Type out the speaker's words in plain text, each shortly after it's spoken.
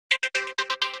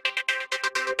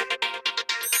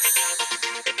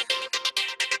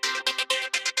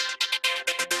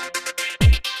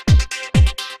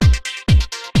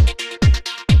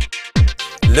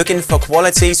Looking for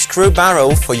quality screw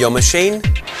barrel for your machine?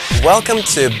 Welcome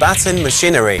to Batten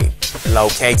Machinery.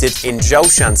 Located in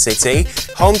Zhoushan City,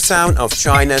 hometown of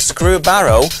China's screw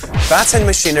barrel, Batten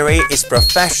Machinery is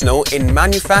professional in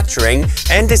manufacturing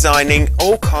and designing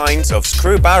all kinds of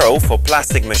screw barrel for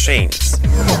plastic machines.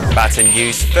 Batten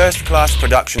use first-class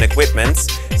production equipment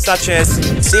such as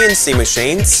CNC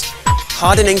machines,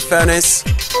 hardening furnace,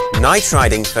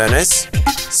 nitriding furnace,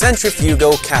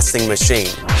 centrifugal casting machine.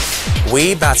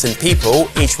 We Batten people,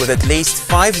 each with at least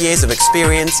 5 years of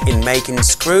experience in making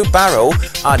screw barrel,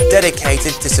 are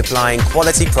dedicated to supplying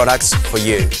quality products for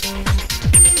you.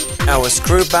 Our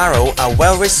screw barrel are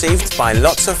well received by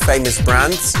lots of famous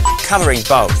brands, covering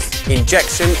both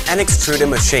injection and extruder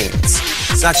machines,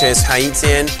 such as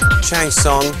Haitian,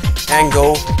 Changsong,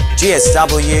 Engel,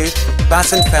 GSW,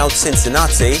 Battenfeld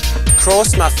Cincinnati,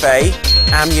 Cross Maffei,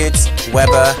 Amut,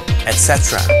 Weber,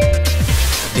 etc.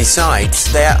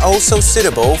 Besides, they are also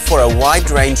suitable for a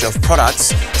wide range of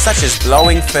products such as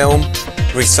blowing film,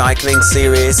 recycling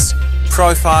series,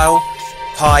 profile,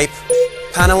 pipe,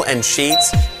 panel and sheet,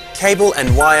 cable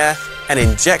and wire, and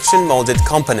injection molded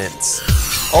components.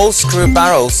 All screw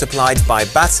barrels supplied by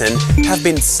Batten have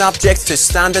been subject to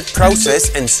standard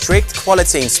process and strict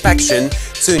quality inspection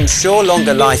to ensure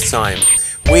longer lifetime.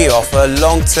 We offer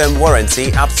long-term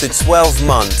warranty up to 12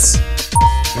 months.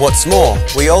 What's more,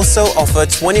 we also offer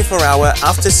 24-hour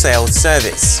after-sales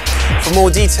service. For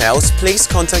more details, please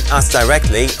contact us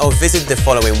directly or visit the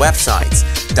following website: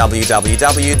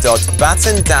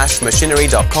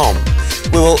 www.batten-machinery.com.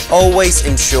 We will always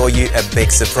ensure you a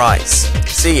big surprise.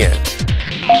 See you!